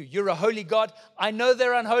from you. You're a holy God. I know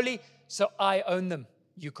they're unholy, so I own them.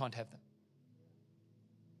 You can't have them.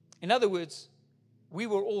 In other words, we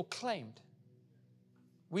were all claimed.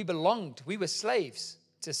 We belonged. We were slaves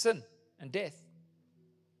to sin and death.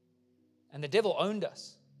 And the devil owned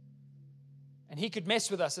us. And he could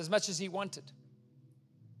mess with us as much as he wanted.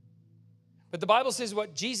 But the Bible says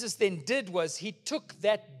what Jesus then did was He took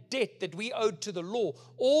that debt that we owed to the law,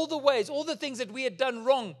 all the ways, all the things that we had done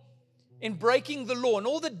wrong in breaking the law, and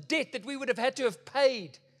all the debt that we would have had to have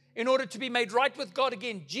paid in order to be made right with God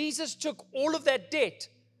again. Jesus took all of that debt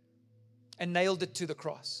and nailed it to the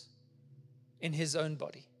cross in His own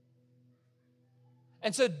body.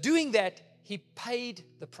 And so doing that, He paid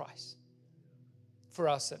the price for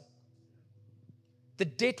our sin. The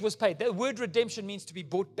debt was paid. The word redemption means to be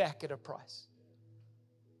bought back at a price.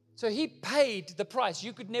 So He paid the price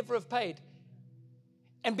you could never have paid.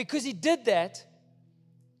 And because He did that,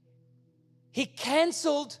 He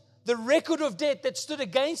canceled the record of debt that stood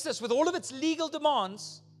against us with all of its legal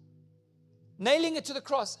demands, nailing it to the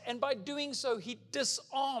cross. And by doing so, He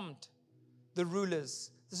disarmed the rulers.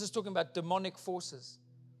 This is talking about demonic forces,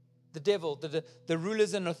 the devil, the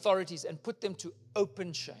rulers and authorities, and put them to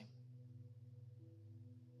open shame.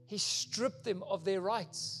 He stripped them of their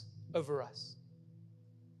rights over us.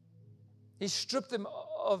 He stripped them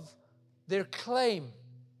of their claim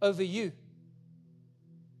over you.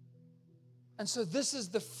 And so this is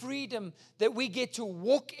the freedom that we get to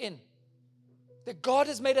walk in. That God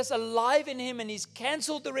has made us alive in Him, and He's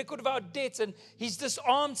canceled the record of our debts, and He's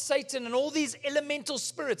disarmed Satan and all these elemental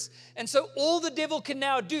spirits. And so all the devil can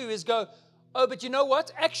now do is go, oh, but you know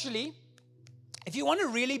what? Actually, if you want to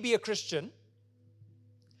really be a Christian,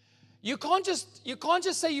 you can't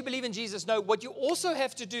just say you believe in Jesus. No, what you also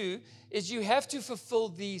have to do is you have to fulfill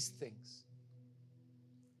these things.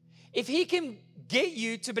 If he can get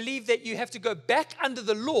you to believe that you have to go back under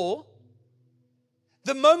the law,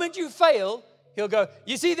 the moment you fail, he'll go,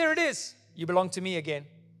 you see, there it is. You belong to me again.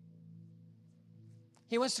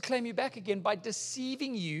 He wants to claim you back again by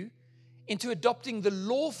deceiving you into adopting the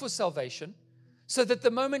law for salvation, so that the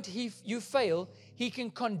moment you fail, he can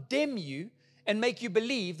condemn you and make you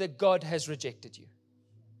believe that God has rejected you.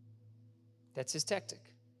 That's his tactic.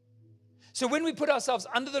 So when we put ourselves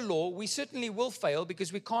under the law, we certainly will fail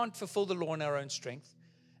because we can't fulfill the law in our own strength.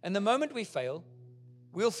 And the moment we fail,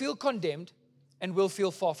 we'll feel condemned and we'll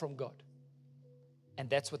feel far from God. And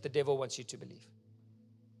that's what the devil wants you to believe.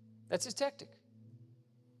 That's his tactic.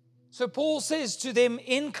 So Paul says to them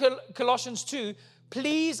in Colossians 2,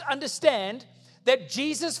 please understand that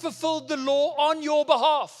Jesus fulfilled the law on your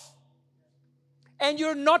behalf. And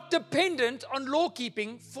you're not dependent on law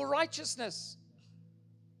keeping for righteousness.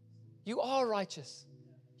 You are righteous.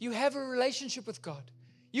 You have a relationship with God.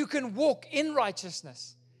 You can walk in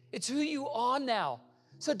righteousness. It's who you are now.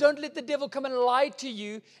 So don't let the devil come and lie to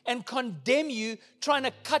you and condemn you, trying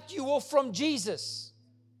to cut you off from Jesus.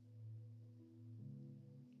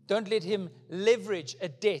 Don't let him leverage a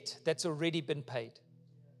debt that's already been paid.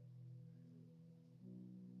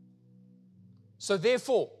 So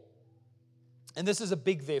therefore, and this is a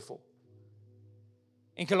big therefore.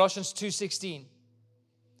 In Colossians 2:16,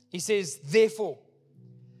 he says, therefore,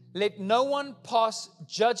 let no one pass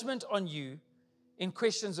judgment on you in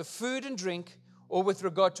questions of food and drink, or with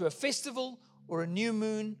regard to a festival, or a new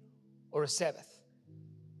moon, or a Sabbath.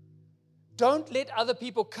 Don't let other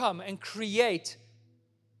people come and create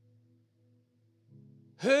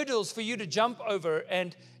hurdles for you to jump over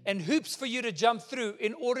and hoops for you to jump through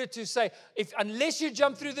in order to say, unless you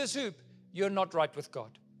jump through this hoop, you're not right with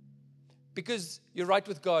God. Because you're right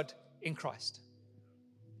with God in Christ.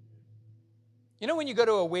 You know when you go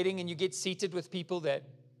to a wedding and you get seated with people that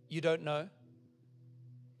you don't know?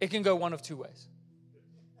 It can go one of two ways.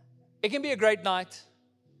 It can be a great night,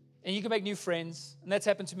 and you can make new friends, and that's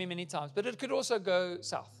happened to me many times, but it could also go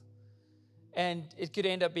south. And it could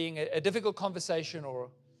end up being a difficult conversation. Or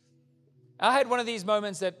I had one of these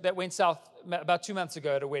moments that went south about 2 months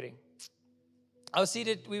ago at a wedding.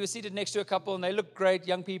 We were seated next to a couple, and they looked great,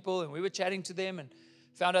 young people, and we were chatting to them and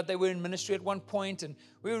found out they were in ministry at one point, and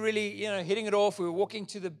we were really, hitting it off. We were walking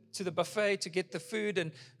to the buffet to get the food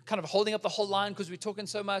and kind of holding up the whole line because we were talking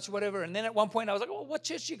so much or whatever. And then at one point I was like, oh, what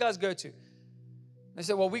church do you guys go to? They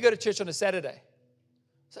said, well, we go to church on a Saturday.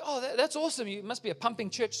 I said, oh, that's awesome. You must be a pumping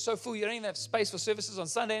church, so full you don't even have space for services on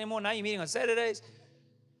Sunday anymore. Now you're meeting on Saturdays.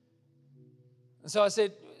 And so I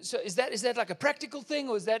said, so is that like a practical thing,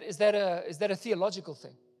 or is that a theological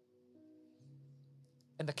thing?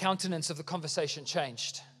 And the countenance of the conversation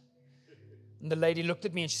changed. And the lady looked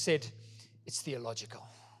at me and she said, it's theological.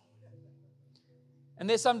 And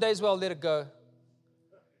there's some days where I'll let it go,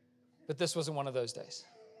 but this wasn't one of those days.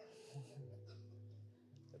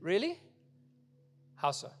 Really? How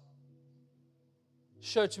so?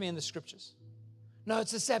 Show it to me in the scriptures. No,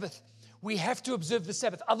 it's the Sabbath. We have to observe the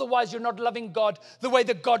Sabbath. Otherwise, you're not loving God the way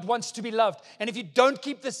that God wants to be loved. And if you don't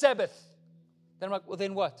keep the Sabbath, then I'm like, well,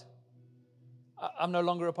 then what? I'm no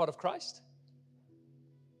longer a part of Christ?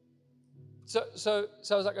 So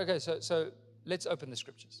I was like, okay, so let's open the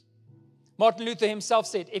scriptures. Martin Luther himself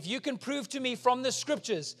said, if you can prove to me from the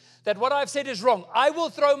scriptures that what I've said is wrong, I will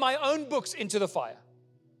throw my own books into the fire.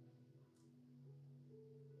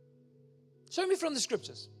 Show me from the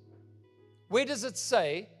scriptures. Where does it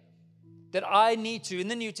say that I need to, in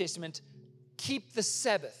the New Testament, keep the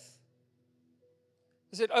Sabbath?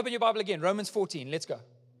 I said, open your Bible again, Romans 14, let's go.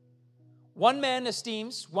 One man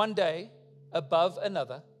esteems one day above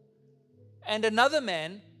another, and another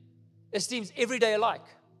man esteems every day alike.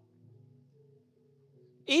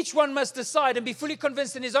 Each one must decide and be fully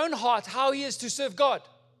convinced in his own heart how he is to serve God.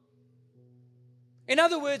 In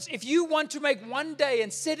other words, if you want to make one day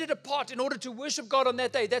and set it apart in order to worship God on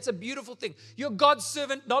that day, that's a beautiful thing. You're God's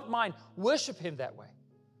servant, not mine. Worship Him that way.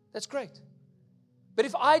 That's great. But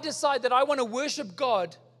if I decide that I want to worship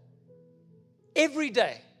God every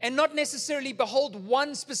day and not necessarily behold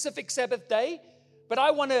one specific Sabbath day, but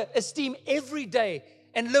I want to esteem every day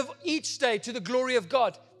and live each day to the glory of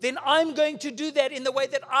God, then I'm going to do that in the way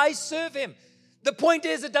that I serve Him. The point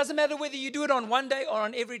is, it doesn't matter whether you do it on one day or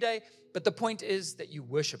on every day, but the point is that you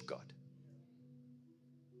worship God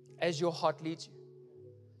as your heart leads you.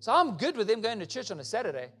 So I'm good with them going to church on a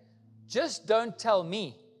Saturday. Just don't tell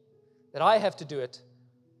me that I have to do it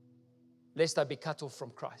lest I be cut off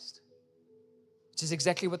from Christ. Which is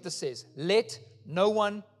exactly what this says. Let no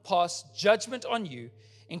one pass judgment on you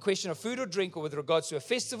in question of food or drink, or with regards to a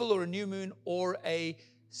festival or a new moon or a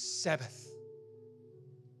Sabbath.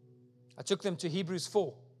 I took them to Hebrews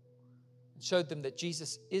 4 and showed them that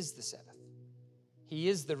Jesus is the Sabbath. He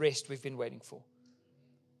is the rest we've been waiting for.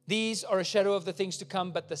 These are a shadow of the things to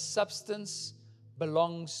come, but the substance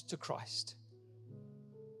belongs to Christ.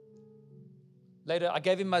 Later, I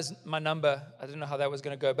gave him my number. I don't know how that was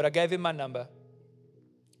going to go, but I gave him my number,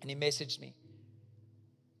 and he messaged me.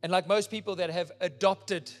 And like most people that have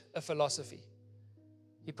adopted a philosophy,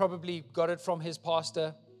 he probably got it from his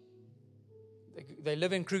pastor. They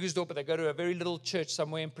live in Krugersdorp, but they go to a very little church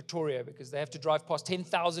somewhere in Pretoria because they have to drive past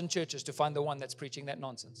 10,000 churches to find the one that's preaching that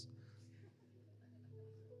nonsense.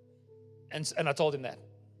 And I told him that.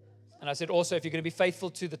 And I said, also, if you're going to be faithful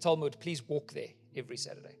to the Talmud, please walk there every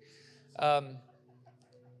Saturday.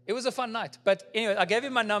 It was a fun night. But anyway, I gave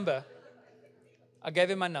him my number.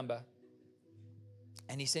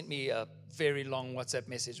 And he sent me a very long WhatsApp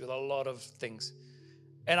message with a lot of things.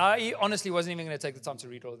 And I honestly wasn't even going to take the time to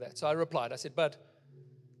read all of that. So I replied. I said, "Bud,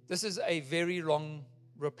 this is a very long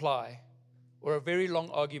reply or a very long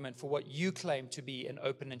argument for what you claim to be an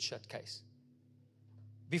open and shut case.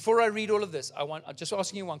 Before I read all of this, I'm just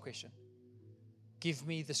asking you one question. give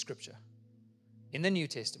me the scripture in the New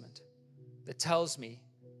Testament that tells me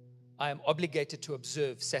I am obligated to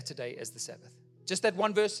observe Saturday as the Sabbath. Just that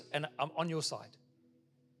one verse, and I'm on your side.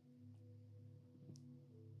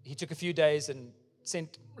 He took a few days and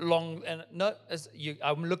sent long, and no,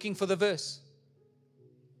 I'm looking for the verse.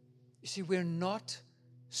 You see, we're not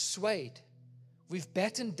swayed. We've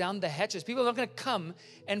battened down the hatches. People are not going to come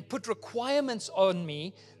and put requirements on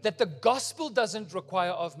me that the gospel doesn't require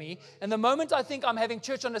of me. And the moment I think I'm having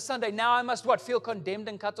church on a Sunday, now I must what? Feel condemned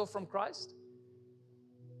and cut off from Christ?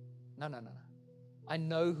 No. I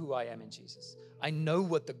know who I am in Jesus. I know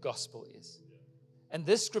what the gospel is. And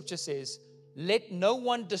this scripture says, let no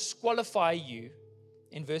one disqualify you,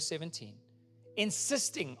 in verse 17,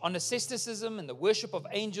 insisting on asceticism and the worship of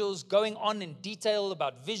angels, going on in detail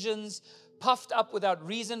about visions, puffed up without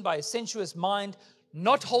reason by a sensuous mind,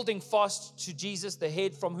 not holding fast to Jesus, the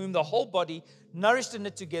head, from whom the whole body, nourished and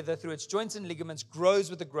knit together through its joints and ligaments, grows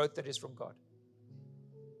with the growth that is from God.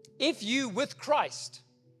 If you, with Christ,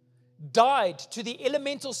 died to the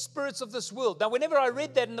elemental spirits of this world. Now, whenever I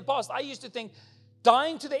read that in the past, I used to think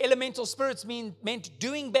dying to the elemental spirits meant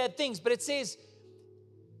doing bad things. But it says,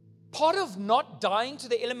 part of not dying to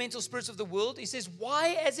the elemental spirits of the world, he says,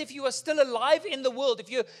 why, as if you are still alive in the world,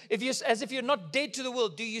 as if you're not dead to the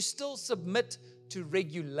world, do you still submit to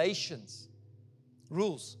regulations,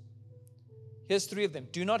 rules? Here's 3 of them.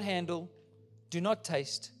 Do not handle, do not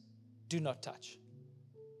taste, do not touch.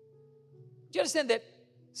 Do you understand that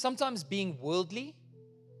sometimes being worldly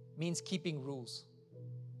means keeping rules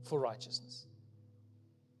for righteousness?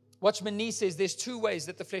 Watchman Nee says there's 2 ways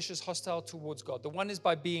that the flesh is hostile towards God. The one is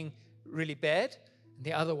by being really bad, and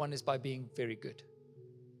the other one is by being very good.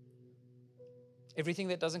 Everything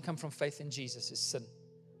that doesn't come from faith in Jesus is sin.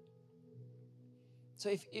 So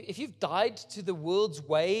if you've died to the world's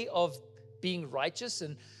way of being righteous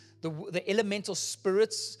and the elemental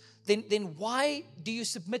spirits, then why do you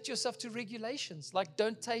submit yourself to regulations like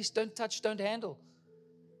don't taste, don't touch, don't handle?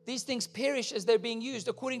 These things perish as they're being used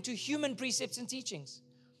according to human precepts and teachings.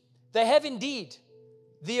 They have indeed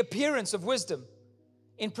the appearance of wisdom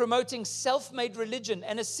in promoting self-made religion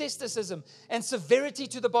and asceticism and severity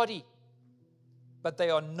to the body, but they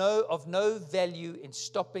are of no value in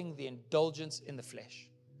stopping the indulgence in the flesh.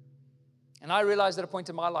 And I realized at a point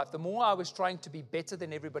in my life, the more I was trying to be better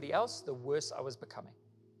than everybody else, the worse I was becoming.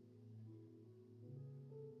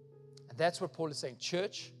 And that's what Paul is saying.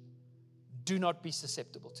 Church, do not be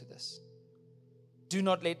susceptible to this. Do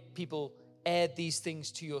not let people add these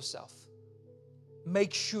things to yourself.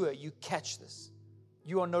 Make sure you catch this.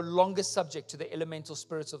 You are no longer subject to the elemental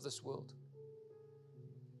spirits of this world.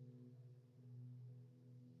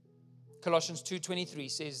 Colossians 2:23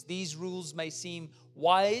 says, these rules may seem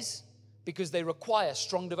wise because they require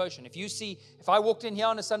strong devotion. If I walked in here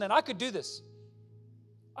on a Sunday and I could do this,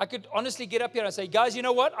 I could honestly get up here and say, guys, you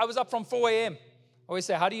know what? I was up from 4 a.m. I always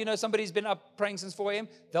say, how do you know somebody's been up praying since 4 a.m.?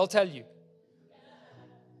 They'll tell you.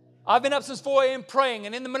 I've been up since 4 a.m. praying,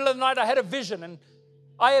 and in the middle of the night I had a vision, and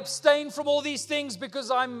I abstain from all these things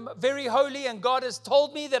because I'm very holy and God has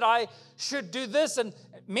told me that I should do this. And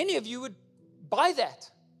many of you would buy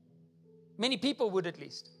that. Many people would, at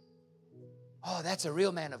least. Oh, that's a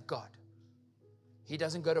real man of God. He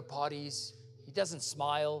doesn't go to parties. He doesn't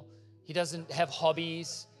smile. He doesn't have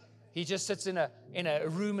hobbies. He just sits in a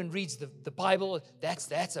room and reads the Bible.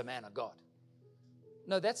 That's a man of God.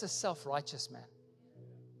 No, that's a self-righteous man.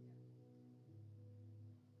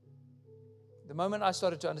 The moment I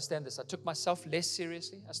started to understand this, I took myself less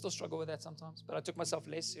seriously. I still struggle with that sometimes, but I took myself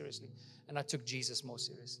less seriously, and I took Jesus more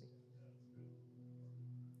seriously.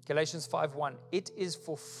 Galatians 5:1, it is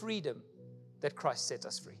for freedom that Christ set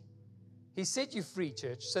us free. He set you free,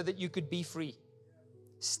 church, so that you could be free.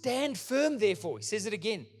 Stand firm, therefore, he says it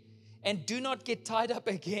again, and do not get tied up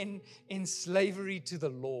again in slavery to the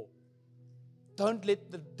law. Don't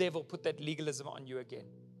let the devil put that legalism on you again.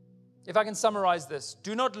 If I can summarize this,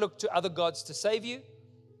 do not look to other gods to save you,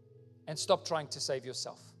 and stop trying to save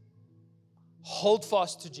yourself. Hold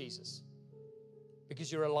fast to Jesus,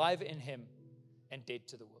 because you're alive in him and dead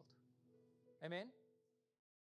to the world. Amen.